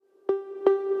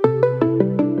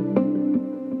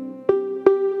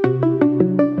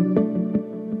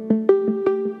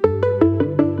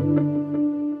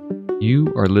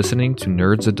are listening to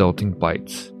Nerds Adulting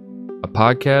Bites, a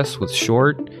podcast with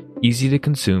short,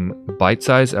 easy-to-consume,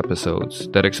 bite-sized episodes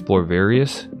that explore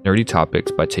various nerdy topics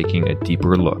by taking a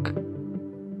deeper look.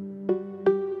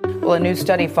 Well, a new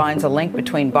study finds a link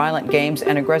between violent games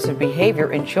and aggressive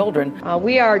behavior in children.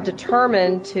 We are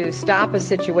determined to stop a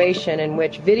situation in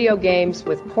which video games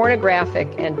with pornographic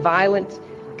and violent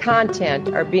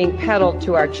content are being peddled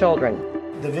to our children.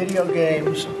 The video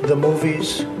games, the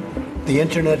movies, the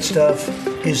internet stuff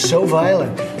is so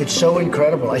violent. It's so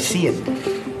incredible. I see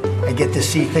it. I get to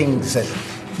see things that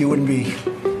you'd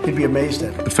be amazed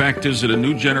at. The fact is that a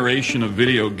new generation of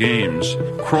video games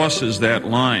crosses that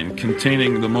line,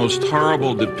 containing the most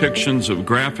horrible depictions of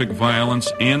graphic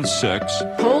violence and sex.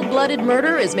 Cold-blooded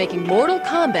murder is making Mortal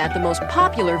Kombat the most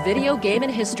popular video game in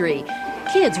history.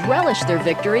 Kids relish their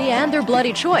victory and their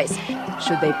bloody choice.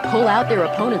 Should they pull out their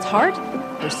opponent's heart,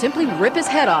 or simply rip his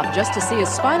head off just to see his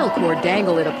spinal cord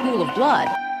dangle in a pool of blood?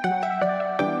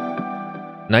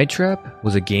 Night Trap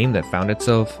was a game that found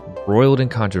itself roiled in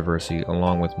controversy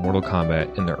along with Mortal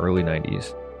Kombat in the early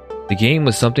 90s. The game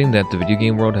was something that the video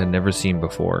game world had never seen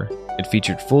before. It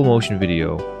featured full motion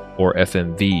video, or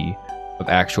FMV, of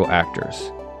actual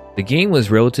actors. The game was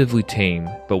relatively tame,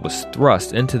 but was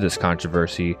thrust into this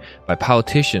controversy by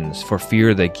politicians for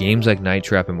fear that games like Night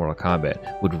Trap and Mortal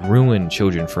Kombat would ruin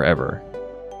children forever.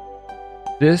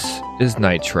 This is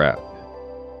Night Trap,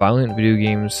 Violent Video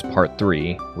Games Part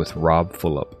 3 with Rob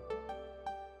Fulop.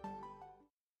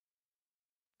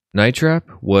 Night Trap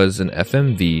was an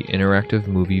FMV interactive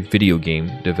movie video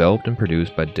game developed and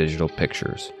produced by Digital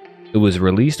Pictures. It was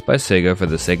released by Sega for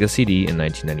the Sega CD in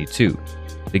 1992.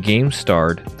 The game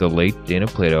starred the late Dana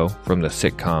Plato from the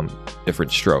sitcom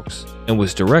Diff'rent Strokes, and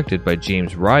was directed by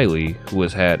James Riley, who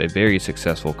has had a very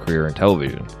successful career in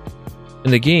television. In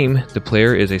the game, the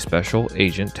player is a special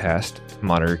agent tasked to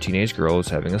monitor teenage girls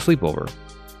having a sleepover.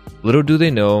 Little do they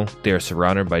know, they are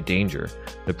surrounded by danger.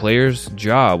 The player's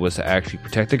job was to actually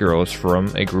protect the girls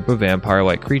from a group of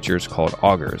vampire-like creatures called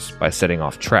augurs by setting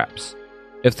off traps.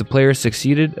 If the player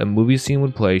succeeded, a movie scene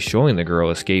would play showing the girl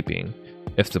escaping.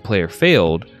 If the player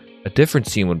failed, a different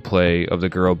scene would play of the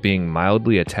girl being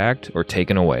mildly attacked or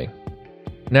taken away.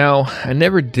 Now, I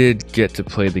never did get to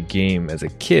play the game as a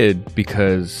kid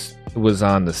because it was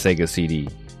on the Sega CD.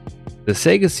 The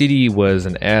Sega CD was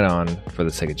an add-on for the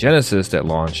Sega Genesis that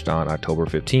launched on October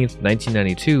 15th,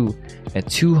 1992 at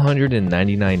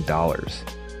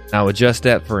 $299. Now adjust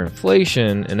that for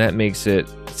inflation and that makes it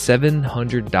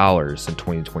 $700 in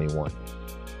 2021.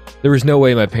 There was no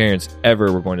way my parents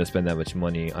ever were going to spend that much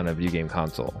money on a video game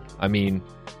console. I mean,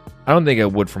 I don't think I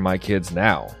would for my kids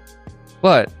now.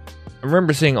 But I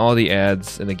remember seeing all the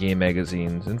ads in the game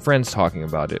magazines and friends talking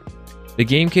about it. The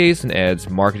game case and ads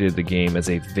marketed the game as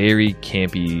a very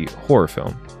campy horror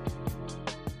film.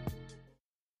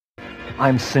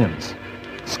 I'm Sims,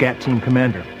 SCAT Team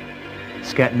Commander,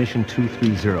 SCAT Mission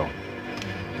 230.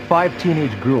 5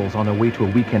 teenage girls on their way to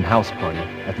a weekend house party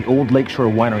at the old Lakeshore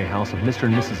Winery house of Mr.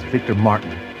 and Mrs. Victor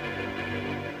Martin.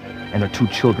 And their 2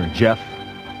 children, Jeff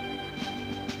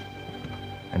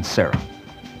and Sarah.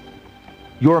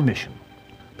 Your mission,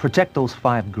 protect those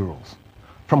 5 girls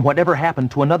from whatever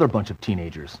happened to another bunch of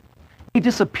teenagers. They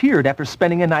disappeared after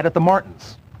spending a night at the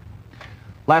Martins.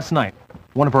 Last night,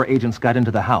 one of our agents got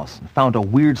into the house and found a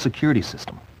weird security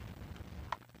system.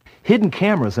 Hidden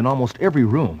cameras in almost every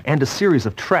room and a series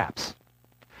of traps.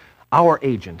 Our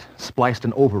agent spliced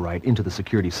an override into the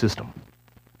security system,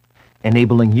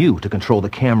 enabling you to control the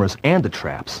cameras and the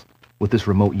traps with this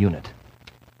remote unit.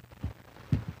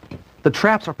 The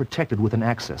traps are protected with an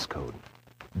access code.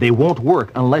 They won't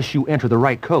work unless you enter the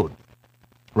right code.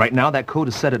 Right now, that code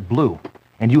is set at blue,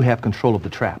 and you have control of the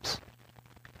traps.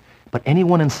 But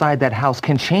anyone inside that house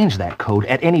can change that code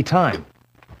at any time.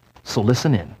 So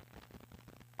listen in.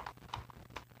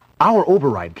 Our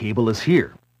override cable is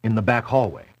here, in the back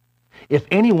hallway. If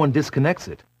anyone disconnects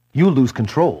it, you lose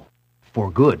control,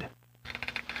 for good.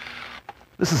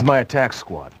 This is my attack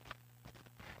squad.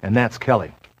 And that's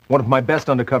Kelly, one of my best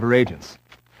undercover agents.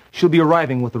 She'll be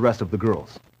arriving with the rest of the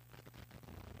girls.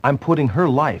 I'm putting her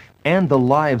life and the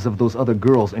lives of those other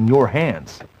girls in your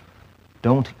hands.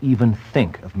 Don't even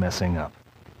think of messing up.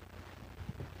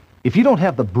 If you don't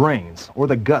have the brains or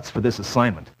the guts for this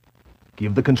assignment,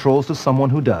 give the controls to someone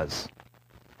who does.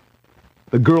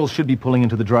 The girls should be pulling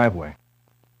into the driveway.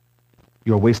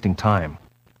 You're wasting time.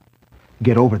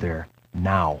 Get over there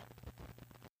now.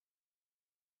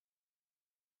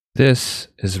 This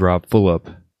is Rob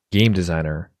Fulop, game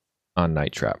designer on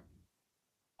Night Trap.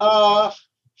 I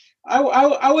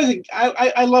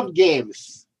loved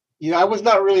games. You know, I was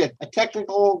not really a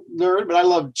technical nerd, but I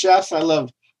loved chess. I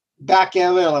loved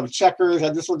backgammon. I love checkers.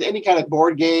 I just loved any kind of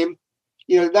board game.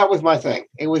 That was my thing.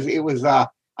 It was.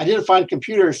 I didn't find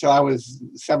computers till I was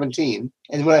 17,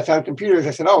 and when I found computers,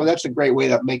 I said, "Oh, that's a great way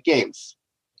to make games."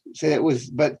 So it was.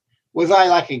 But was I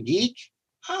like a geek?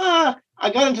 I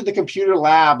got into the computer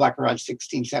lab like around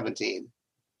 16, 17.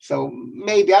 So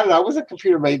maybe, I don't know. I was a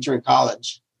computer major in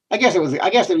college. I guess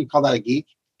that we call that a geek.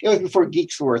 It was before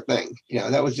geeks were a thing.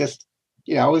 That was just,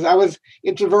 I was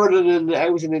introverted and I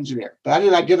was an engineer, but I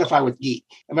didn't identify with geek.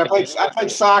 I mean, I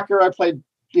played soccer. I played,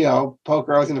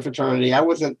 poker. I was in a fraternity. I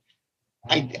was a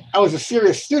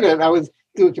serious student. I was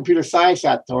doing computer science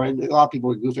at Torrey, and a lot of people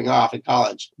were goofing off in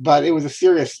college, but it was a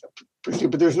serious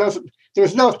pursuit. But there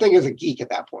was no thing as a geek at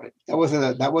that point. That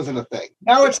wasn't a thing.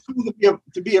 Now it's cool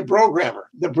to be a programmer.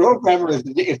 The programmer is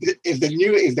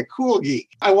the cool geek.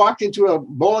 I walked into a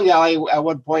bowling alley at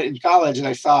one point in college and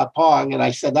I saw Pong and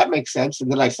I said that makes sense.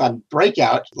 And then I saw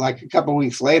Breakout like a couple of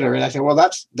weeks later and I said, well,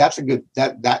 that's a good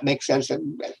that makes sense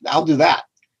and I'll do that.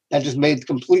 That just made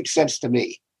complete sense to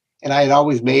me. And I had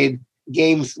always made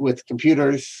games with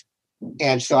computers,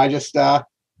 and so I just.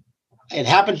 It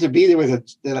happened to be that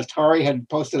Atari had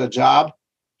posted a job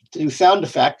to do sound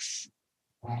effects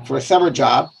for a summer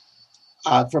job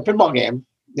for a pinball game.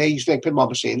 They used to make pinball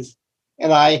machines.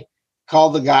 And I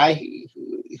called the guy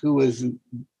who was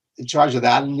in charge of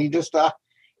that. And he just,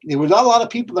 there was not a lot of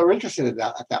people that were interested in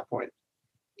that at that point.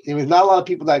 There was not a lot of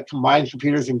people that combined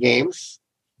computers and games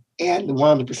and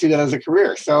wanted to pursue that as a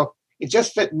career. So it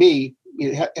just fit me.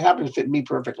 It happened to fit me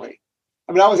perfectly.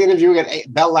 I mean, I was interviewing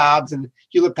at Bell Labs and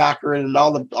Hewlett Packard and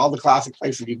all the classic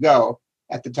places you go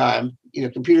at the time.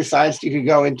 Computer science, you could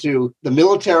go into the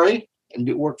military and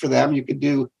do work for them. You could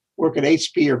do work at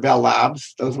HP or Bell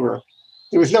Labs. There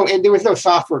was no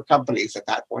software companies at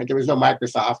that point. There was no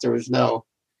Microsoft. It was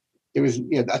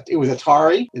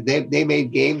Atari. They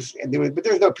made games, but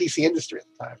there was no PC industry at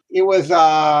the time. It was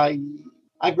I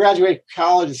graduated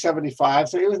college in 75,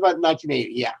 so it was about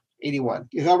 1980. Yeah, 81.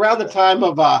 It was around the time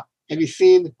of. Have you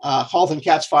seen *Halt and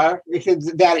Catch Fire*?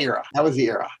 It's that era. That was the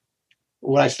era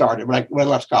when I started, when I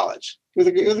left college.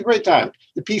 It was a great time.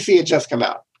 The PC had just come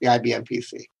out, the IBM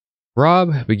PC.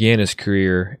 Rob began his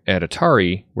career at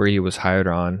Atari, where he was hired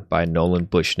on by Nolan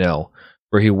Bushnell,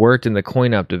 where he worked in the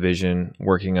coin-op division,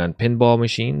 working on pinball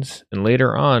machines, and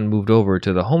later on moved over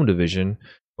to the home division,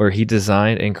 where he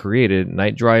designed and created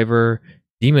Night Driver,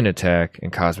 Demon Attack,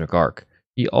 and Cosmic Arc.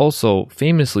 He also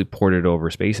famously ported over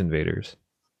Space Invaders.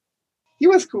 He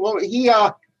was cool.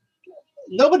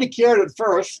 Nobody cared at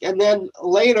first, and then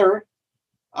later,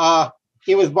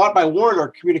 he was bought by Warner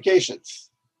Communications.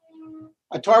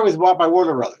 Atari was bought by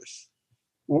Warner Brothers.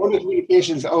 Warner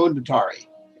Communications owned Atari,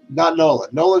 not Nolan.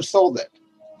 Nolan sold it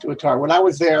to Atari when I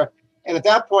was there, and at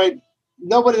that point,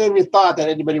 nobody even thought that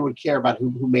anybody would care about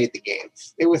who made the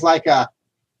games. It was like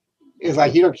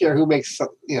you don't care who makes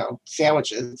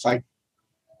sandwiches. It's like.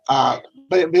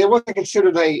 But it wasn't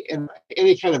considered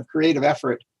any kind of creative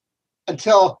effort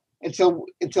until the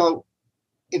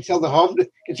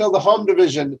home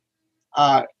division.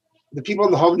 The people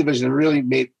in the home division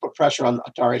really put pressure on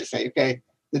Atari to say, okay,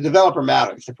 the developer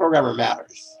matters, the programmer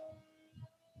matters,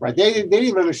 right? They didn't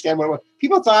even understand what it was.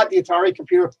 People thought the Atari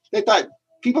computer.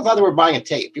 People thought they were buying a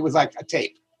tape. It was like a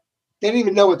tape. They didn't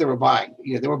even know what they were buying.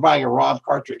 They were buying a ROM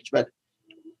cartridge, but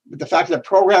the fact that a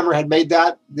programmer had made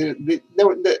that, they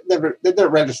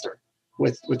didn't register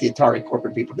with the Atari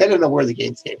corporate people. They didn't know where the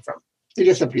games came from. They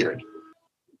just appeared.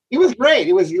 It was great.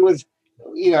 It was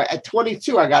at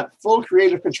 22, I got full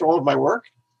creative control of my work.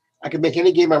 I could make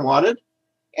any game I wanted.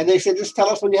 And they said, just tell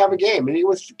us when you have a game. And it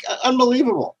was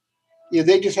unbelievable.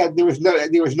 They just had, there was no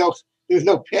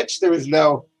pitch.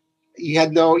 You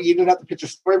didn't have to pitch a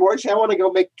storyboard. Say, I want to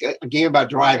go make a game about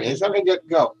driving. It's not going to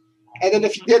go. And then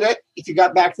if you did it, if you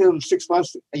got back to them 6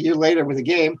 months, a year later with a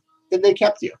game, then they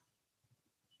kept you.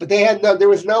 But there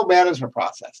was no management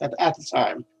process at the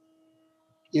time.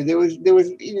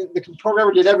 The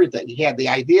programmer did everything. He had the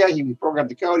idea, he programmed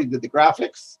the code, he did the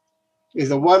graphics. It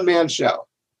was a one-man show.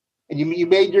 And you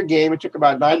made your game. It took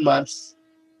about 9 months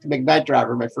to make Night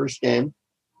Driver, my first game.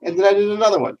 And then I did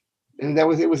another one. And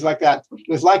it was like that. It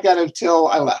was like that until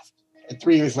I left. And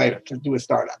 3 years later to do a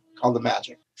startup called The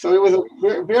Magic. So it was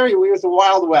a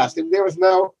Wild West. And there was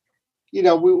no,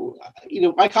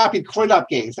 I copied coin-op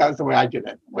games. That was the way I did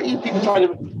it. But people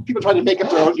tried to make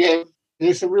up their own game.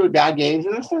 There's some really bad games,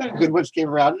 and some good ones came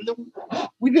around. And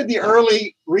we did the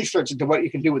early research into what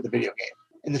you can do with the video game.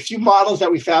 And the few models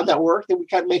that we found that worked, then we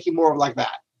kept making more like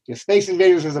that. Space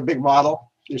Invaders was a big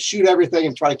model. You shoot everything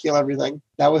and try to kill everything.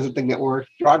 That was the thing that worked.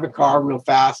 Drive a car real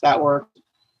fast. That worked.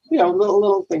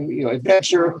 Little thing.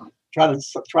 Adventure. Try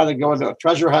to go into a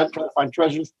treasure hunt. Try to find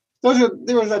treasures.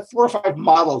 there was like 4 or 5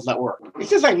 models that work. It's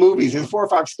just like movies. There's 4 or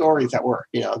 5 stories that work.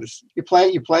 You're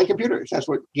playing computers. That's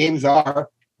what games are.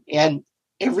 And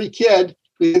every kid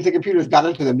who's into computers got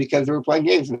into them because they were playing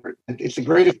games. It's the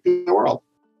greatest thing in the world.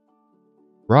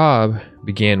 Rob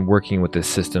began working with a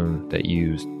system that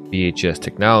used VHS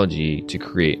technology to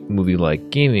create movie-like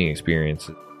gaming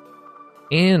experiences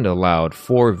and allowed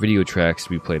 4 video tracks to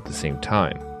be played at the same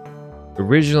time.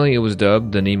 Originally, it was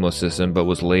dubbed the Nemo system, but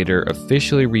was later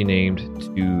officially renamed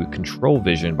to Control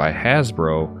Vision by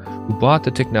Hasbro, who bought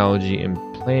the technology and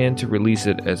planned to release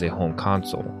it as a home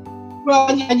console. Well,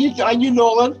 I knew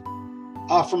Nolan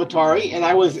from Atari, and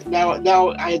I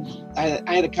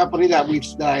had a company that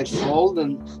I had sold,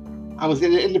 and I was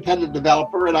an independent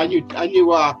developer, and I knew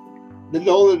the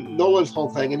Nolan's whole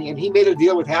thing, and he made a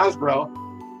deal with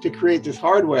Hasbro to create this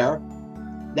hardware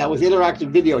that was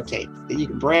interactive videotape that you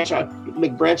could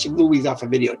make branching movies off a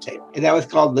videotape, and that was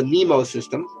called the Nemo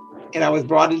system. And I was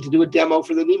brought in to do a demo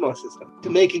for the Nemo system to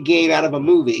make a game out of a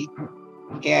movie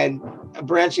and a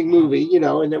branching movie,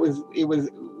 and it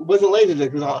wasn't laser,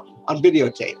 it was on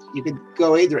videotape. You could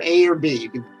go either A or B.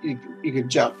 You could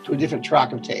jump to a different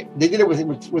track of tape. They did it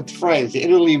with frames, the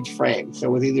interleaved frames. So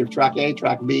it was either track A,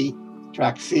 track B,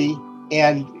 track C,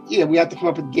 and we had to come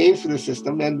up with games for the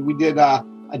system. And we did a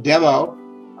demo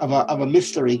of a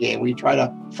mystery game where you try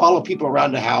to follow people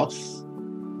around the house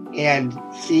and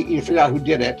figure out who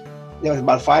did it. There was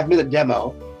about a 5-minute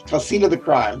demo called Scene of the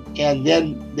Crime, and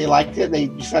then they liked it. And they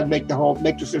decided to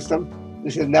make the system.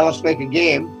 They said, now let's make a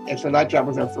game. And so Night Trap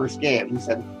was our first game. We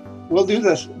said, we'll do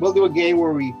this. We'll do a game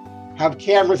where we have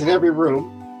cameras in every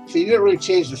room. So you didn't really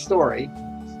change the story.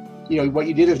 What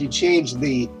you did is you changed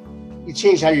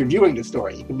how you're viewing the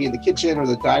story. You can be in the kitchen or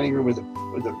the dining room or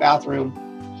the bathroom,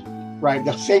 right?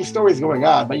 The same story is going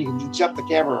on, but you can just jump the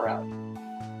camera around.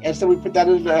 And so we put that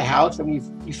into the house, and we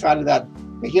decided that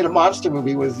making a monster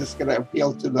movie was just going to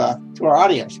appeal to our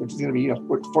audience, which is going to be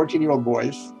 14-year-old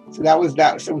boys. So that was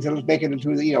that. So we said let's make it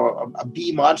into a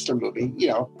B monster movie,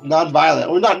 non-violent,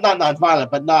 or not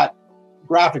non-violent, but not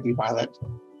graphically violent.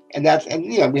 And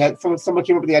we had someone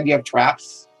came up with the idea of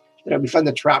traps. It'd be fun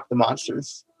to trap the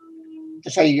monsters.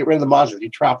 That's how you get rid of the monsters. You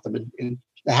trap them, and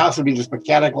the house would be this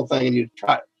mechanical thing, and you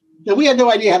try. Now, we had no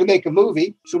idea how to make a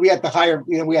movie, so we had to hire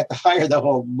the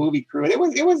whole movie crew, and it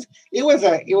was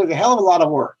a hell of a lot of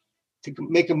work to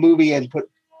make a movie and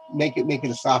make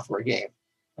it a software game.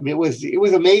 I mean, it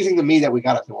was amazing to me that we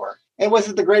got it to work. And was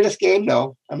it the greatest game?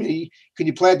 No. I mean, could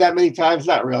you play it that many times?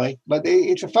 Not really. But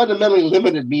it's a fundamentally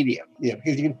limited medium.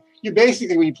 Because you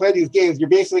basically, when you play these games, you're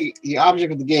basically, the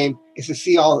object of the game is to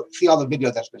see all the video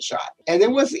that's been shot. And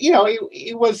it was,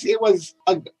 it was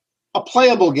a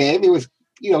playable game. It was,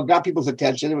 got people's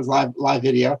attention. It was live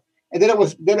video. And then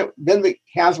the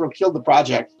Hasbro killed the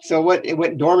project. So it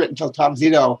went dormant until Tom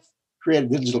Zito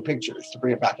created Digital Pictures to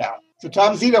bring it back out. So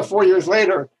Tom Zito, 4 years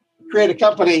later, created a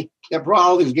company that brought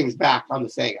all these games back on the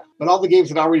Sega. But all the games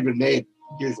had already been made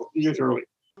years earlier.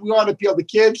 We wanted to appeal to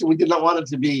kids, and we did not want it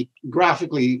to be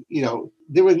graphically,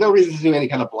 there was no reason to do any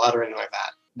kind of blood or anything like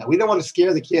that. No, we don't want to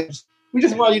scare the kids. We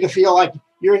just want you to feel like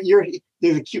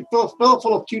there's a cute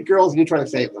full of cute girls and you're trying to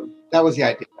save them. That was the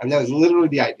idea. I mean, that was literally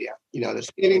the idea.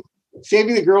 The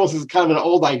saving the girls is kind of an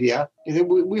old idea.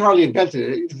 We hardly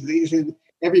invented it.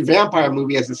 Every vampire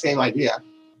movie has the same idea,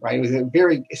 right? It was a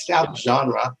very established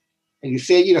genre. And you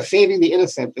say, saving the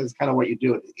innocent is kind of what you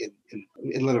do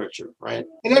in literature, right?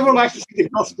 And everyone likes to see the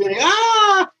girl screaming,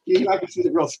 ah! You like to see the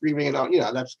girl screaming, and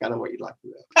that's kind of what you'd like to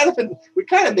do. We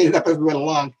kind of made it up as we went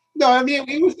along. No, I mean,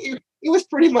 it was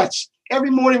pretty much every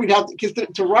morning we'd have to, because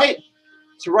to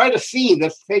write a scene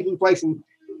that's taking place and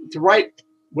to write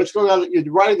what's going on, you're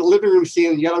writing the living room scene,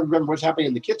 and you got to remember what's happening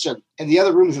in the kitchen and the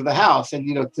other rooms of the house. And,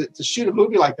 to shoot a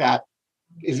movie like that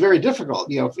is very difficult.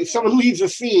 If someone leaves a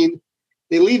scene,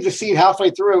 they leave the scene halfway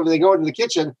through and they go into the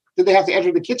kitchen, then they have to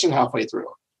enter the kitchen halfway through.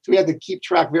 So we have to keep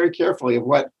track very carefully of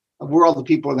where all the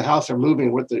people in the house are moving,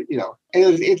 and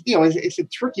it's a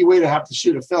tricky way to have to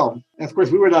shoot a film. And of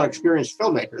course, we were not experienced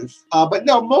filmmakers. But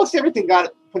no, most everything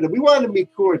got put in. We wanted to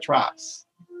make cooler traps.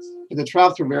 And the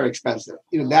traps were very expensive.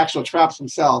 The actual traps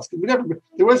themselves.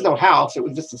 There was no house. It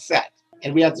was just a set.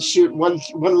 And we had to shoot one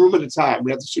room at a time.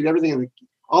 We had to shoot everything,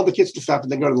 all the kitchen stuff, and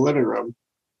then go to the living room.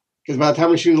 Because by the time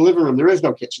we shoot in the living room, there is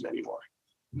no kitchen anymore.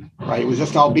 Right? It was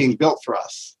just all being built for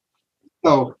us.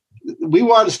 So we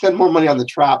wanted to spend more money on the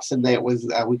traps, and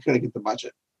we couldn't get the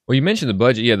budget. Well, you mentioned the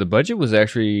budget. Yeah, the budget was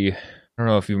actually, I don't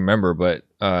know if you remember, but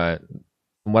from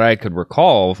what I could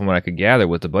recall, from what I could gather,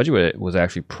 the budget was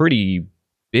actually pretty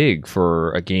big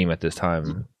for a game at this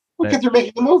time. Well, because you're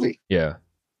making a movie. Yeah.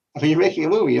 I mean, you're making a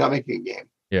movie, you're not making a game.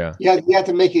 Yeah. You have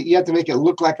to make it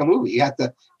look like a movie. You have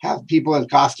to have people in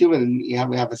costume, and you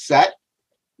have to have a set.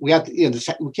 We have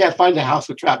to, we can't find a house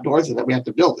with trapdoors in it. We have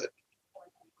to build it.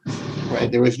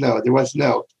 Right? There was no.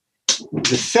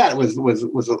 The set was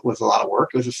a lot of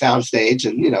work. It was a sound stage,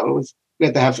 and we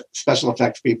had to have special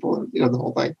effects people, and the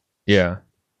whole thing. Yeah.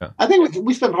 I think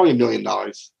we spent probably $1 million.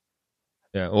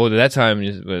 Yeah. Well, at that time,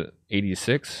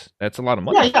 86. That's a lot of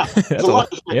money. Yeah. That's a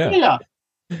lot.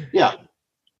 Yeah.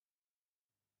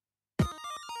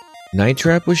 Night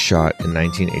Trap was shot in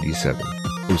 1987.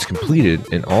 It was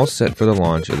completed and all set for the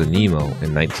launch of the Nemo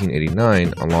in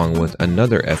 1989, along with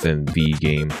another FMV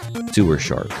game, Sewer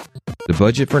Shark. The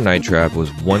budget for Night Trap was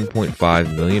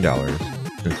 $1.5 million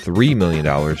and $3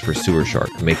 million for Sewer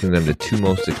Shark, making them the two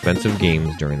most expensive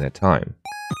games during that time.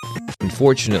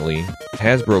 Unfortunately,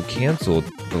 Hasbro canceled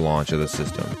the launch of the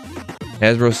system.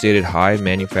 Hasbro stated high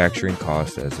manufacturing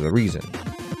costs as the reason.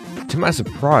 To my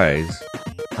surprise,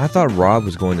 I thought Rob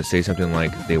was going to say something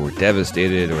like they were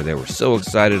devastated or they were so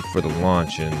excited for the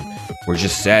launch and were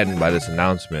just saddened by this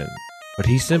announcement, but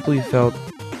he simply felt,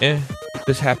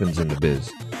 this happens in the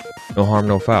biz. No harm,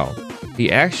 no foul.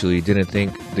 He actually didn't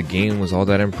think the game was all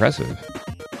that impressive.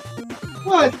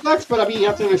 Well, it sucks, but I mean, you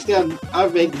have to understand,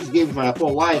 I've made these games my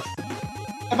whole life.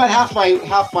 About half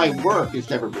my work has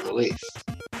never been released.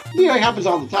 It happens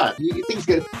all the time.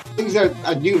 Things are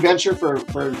a new venture for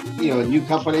a new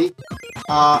company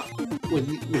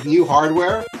with new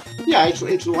hardware. Yeah,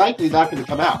 it's likely not going to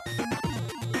come out.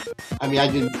 I mean,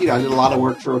 I did a lot of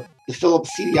work for the Philips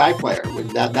CDI player when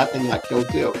that thing got killed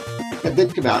too. That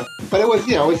did come out, but it was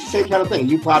it's the same kind of thing.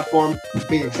 New platform,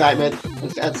 big excitement.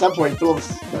 At some point,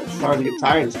 Philips started to get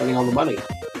tired of spending all the money.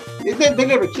 They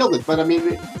never killed it, but I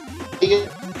mean,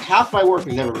 half my work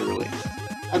has never been released.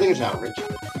 I think it's average.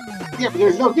 Yeah, but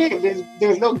there's no game.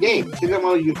 There's no games. They didn't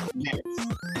want to use games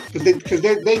because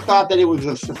they thought that it was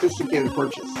a sophisticated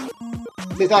purchase.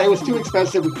 They thought it was too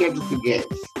expensive. We can't just do games.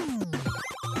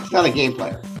 It's not a game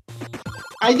player.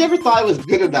 I never thought it was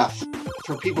good enough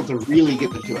for people to really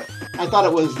get into it. I thought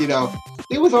it was,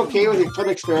 it was okay. It was a fun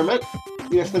experiment.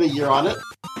 I spent a year on it.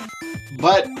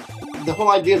 But the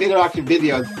whole idea of interactive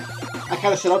video, I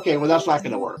kind of said, okay, well, that's not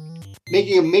going to work.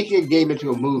 Making a game into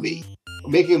a movie,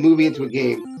 or making a movie into a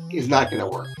game is not going to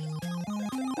work.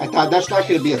 I thought that's not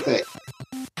going to be a thing.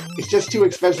 It's just too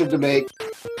expensive to make,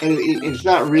 and it's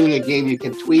not really a game you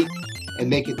can tweak and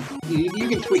make it. You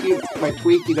can tweak. You might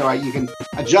tweak. You can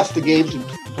adjust the game to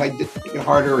make it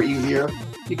harder or easier.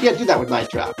 You can't do that with Night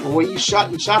Trap. Well, when you shot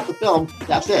the film,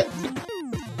 that's it.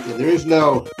 There is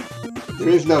no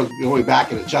going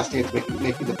back and adjusting it to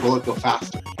making the bullet go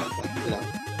faster.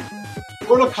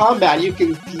 Mortal Kombat, you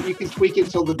can tweak it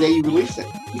till the day you release it.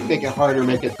 You can make it harder,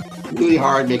 make it really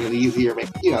hard, make it easier.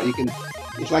 You can.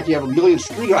 It's like you have a million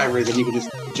screwdrivers and you can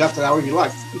just adjust it however you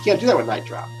like. You can't do that with Night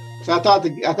Trap. So I thought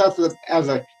that as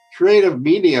a creative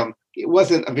medium, it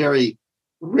wasn't a very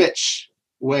rich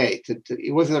way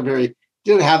it wasn't a very,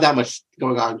 didn't have that much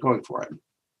going for it.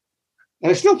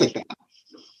 And I still think that.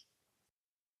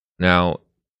 Now,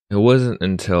 it wasn't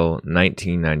until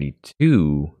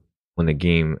 1992 when the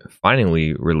game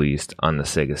finally released on the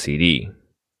Sega CD.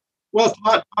 Well,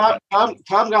 Tom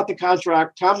got the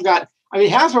contract.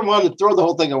 Hasbro wanted to throw the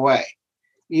whole thing away.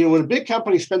 When a big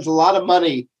company spends a lot of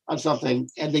money on something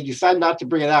and they decide not to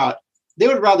bring it out, they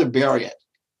would rather bury it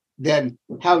than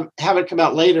have it come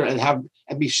out later and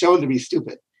be shown to be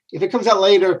stupid. If it comes out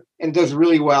later and does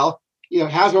really well,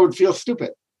 Hasbro would feel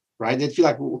stupid, right? They'd feel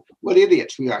like, what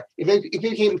idiots we are. If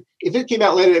it came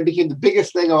out later and became the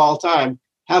biggest thing of all time,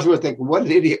 Hasbro would think, what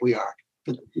an idiot we are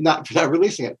for not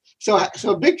releasing it. So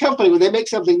a big company, when they make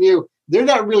something new, they're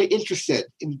not really interested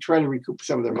in trying to recoup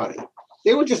some of their money.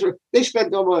 They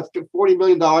spent almost $40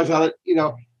 million on it,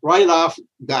 write it off,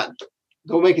 done.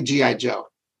 Go make a G.I. Joe.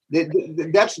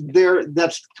 That's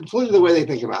completely the way they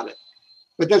think about it.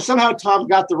 But then somehow Tom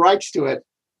got the rights to it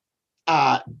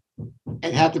and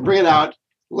had to bring it out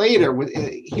later.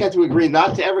 He had to agree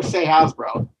not to ever say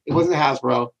Hasbro. It wasn't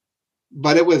Hasbro,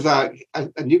 but it was a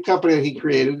new company that he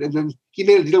created. And then he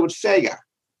made a deal with Sega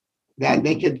that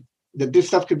this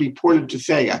stuff could be ported to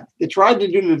Sega. They tried to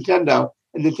do Nintendo,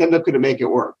 and Nintendo couldn't make it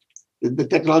work. The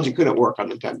technology couldn't work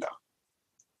on Nintendo.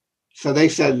 So they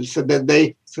said, so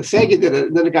Sega did it,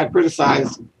 and then it got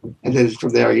criticized, and then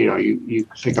from there, you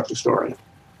pick up the story.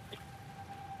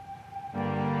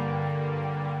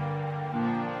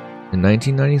 In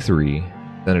 1993,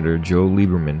 Senator Joe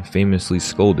Lieberman famously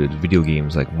scolded video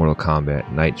games like Mortal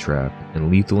Kombat, Night Trap,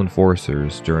 and Lethal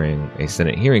Enforcers during a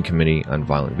Senate hearing committee on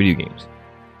violent video games.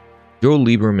 Joe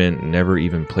Lieberman never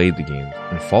even played the games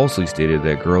and falsely stated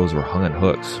that girls were hung on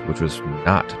hooks, which was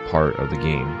not part of the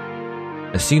game.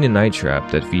 A scene in Night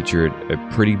Trap that featured a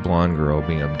pretty blonde girl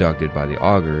being abducted by the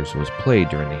Augurs was played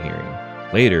during the hearing.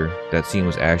 Later, that scene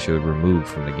was actually removed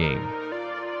from the game.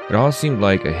 It all seemed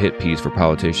like a hit piece for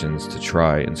politicians to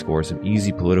try and score some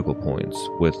easy political points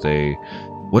with a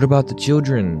 "what about the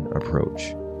children"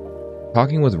 approach.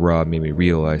 Talking with Rob made me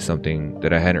realize something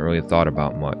that I hadn't really thought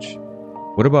about much.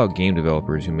 What about game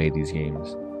developers who made these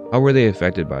games? How were they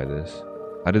affected by this?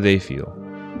 How did they feel?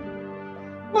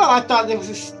 Well, I thought there was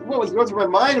this, what was going through my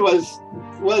mind was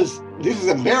this is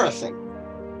embarrassing.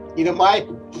 You know, my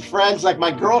friends, like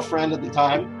my girlfriend at the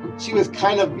time, she was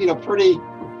kind of,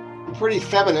 pretty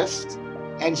feminist,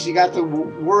 and she got the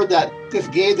word that this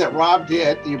game that Rob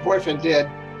did, your boyfriend did,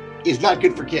 is not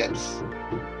good for kids.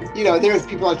 You know, there was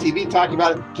people on TV talking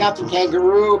about it. Captain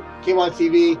Kangaroo came on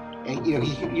TV, and you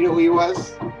know who he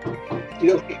was?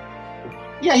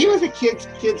 Yeah, he was a kids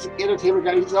entertainment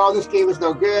guy. He said, "Oh, this game is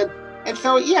no good." And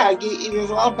so, yeah, there's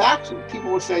a lot of backlash.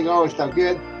 People were saying, "Oh, it's not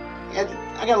good," and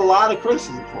I got a lot of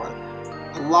criticism for it.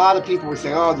 A lot of people were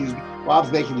saying, "Oh,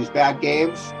 Rob's making these bad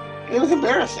games," and it was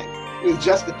embarrassing. It was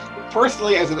just,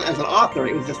 personally, as an author,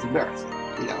 it was just embarrassing.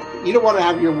 You don't want to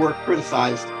have your work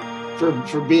criticized for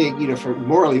being, for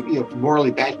moral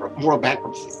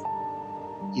bankruptcy.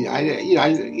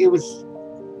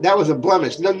 That was a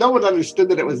blemish. No one understood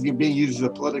that it was being used as a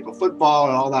political football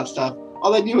and all that stuff.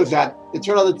 All they knew was that they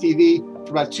turned on the TV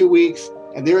for about 2 weeks,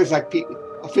 and there was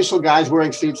official guys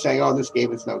wearing suits saying, "Oh, this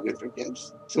game is no good for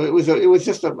kids." So it was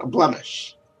just a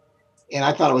blemish, and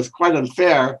I thought it was quite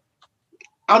unfair.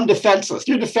 I'm defenseless.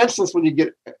 You're defenseless when you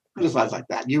get criticized like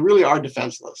that. You really are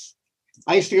defenseless.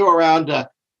 I used to go around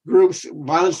groups,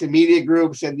 violence and media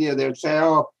groups, and they would say,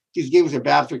 "Oh, these games are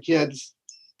bad for kids,"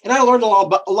 and I learned a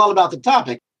lot about the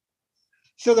topic.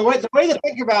 So the way to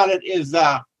think about it is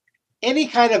any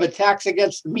kind of attacks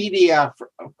against media,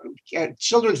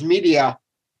 children's media.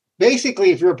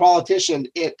 Basically, if you're a politician,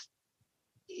 it's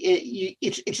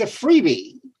a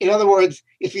freebie. In other words,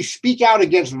 if you speak out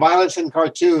against violence in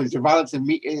cartoons or violence in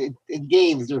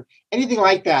games or anything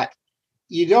like that,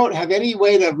 you don't have any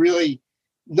way to really.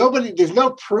 There's no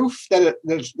proof that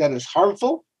is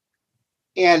harmful,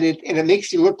 and it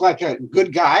makes you look like a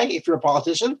good guy if you're a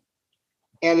politician,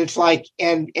 and it's like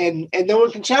and no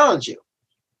one can challenge you,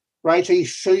 right?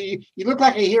 So you look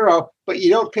like a hero, but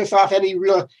you don't piss off any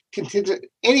real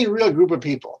group of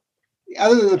people,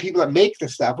 other than the people that make the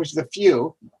stuff, which is a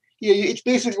few. It's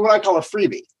basically what I call a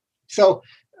freebie. So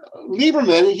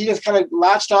Lieberman, he just kind of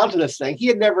latched onto this thing. He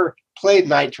had never played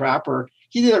Night Trap, or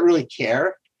he didn't really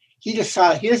care. He just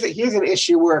saw here's an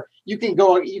issue where you can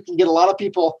get a lot of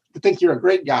people to think you're a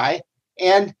great guy,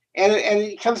 and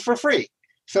it comes for free.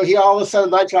 So he all of a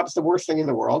sudden Night Trap's the worst thing in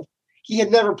the world. He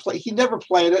never played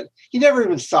it. He never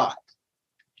even saw it.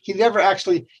 He never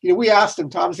actually. We asked him,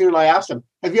 Tom Zito and I asked him,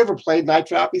 "Have you ever played Night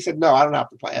Trap?" He said, "No, I don't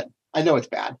have to play it. I know it's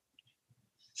bad."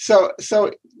 So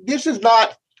this is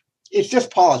not. It's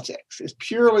just politics. It's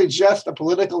purely just a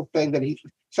political thing that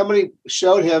somebody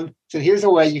showed him. Said, "Here's a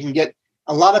way you can get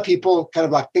a lot of people kind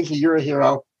of like thinking you're a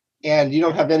hero, and you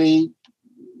don't have any.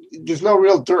 There's no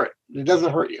real dirt. It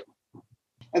doesn't hurt you."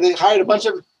 And they hired a bunch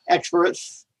of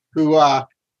experts who were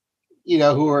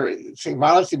saying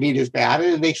violence in media is bad,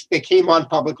 and they came on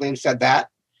publicly and said that,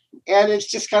 and it's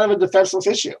just kind of a defenseless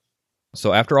issue.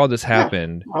 So after all this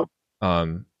happened,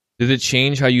 did it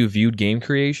change how you viewed game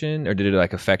creation, or did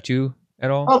it affect you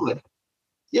at all? Totally.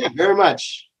 Yeah, very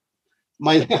much.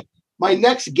 My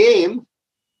next game,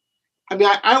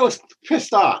 I was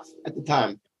pissed off at the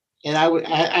time, and I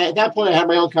at that point I had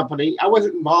my own company. I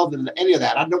wasn't involved in any of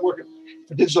that. I've been working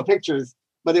for Digital Pictures,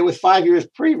 but it was 5 years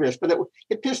previous. But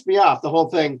it pissed me off, the whole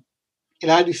thing,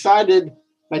 and I decided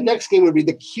my next game would be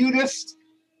the cutest,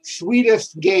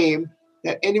 sweetest game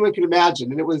that anyone could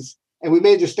imagine, and we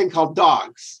made this thing called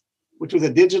Dogs, which was a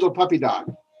digital puppy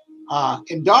dog.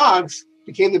 And Dogs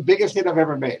became the biggest hit I've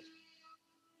ever made.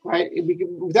 Right?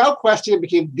 Without question, it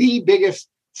became the biggest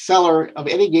seller of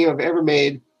any game I've ever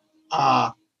made.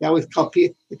 That was called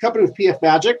the company was PF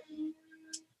Magic,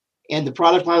 and the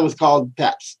product line was called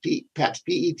Petz,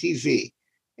 P-E-T-Z.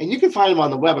 And you can find them on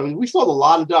the web. We sold a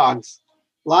lot of dogs,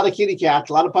 a lot of kitty cats,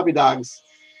 a lot of puppy dogs,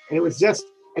 and it was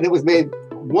made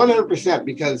 100%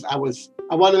 because I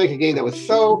wanted to make a game that was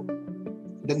so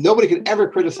that nobody could ever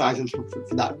criticize us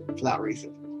for that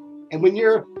reason. And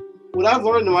what I've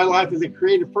learned in my life as a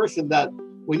creative person, that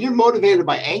when you're motivated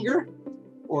by anger,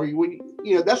 or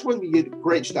that's when you get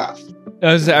great stuff.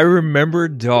 I remember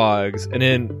Dogs, and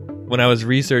then when I was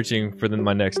researching for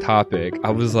my next topic,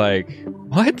 I was like,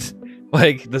 "What?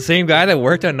 Like, the same guy that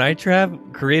worked on Night Trap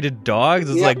created dogs.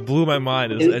 It's like blew my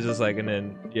mind. It's just like, and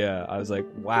then I was like,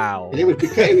 wow. And it was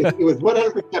because it was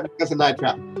 100% because of Night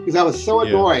Trap. Because I was so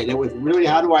annoyed. It was really,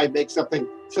 how do I make something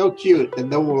so cute that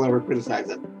no one will ever criticize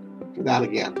it for that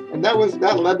again? And that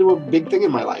led to a big thing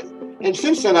in my life. And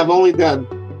since then, I've only done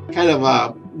kind of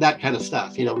that kind of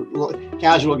stuff,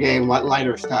 casual game,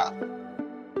 lighter stuff.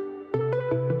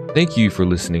 Thank you for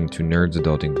listening to Nerds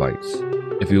Adulting Bites.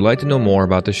 If you'd like to know more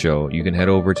about the show, you can head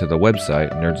over to the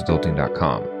website,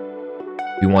 nerdsadulting.com.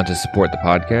 If you want to support the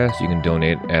podcast, you can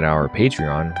donate at our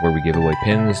Patreon, where we give away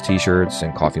pins, t-shirts,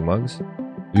 and coffee mugs.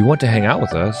 If you want to hang out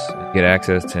with us and get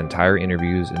access to entire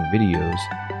interviews and videos,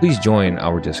 please join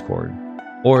our Discord.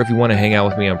 Or if you want to hang out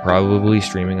with me, I'm probably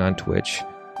streaming on Twitch,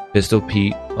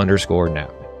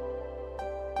 PistolPete_now.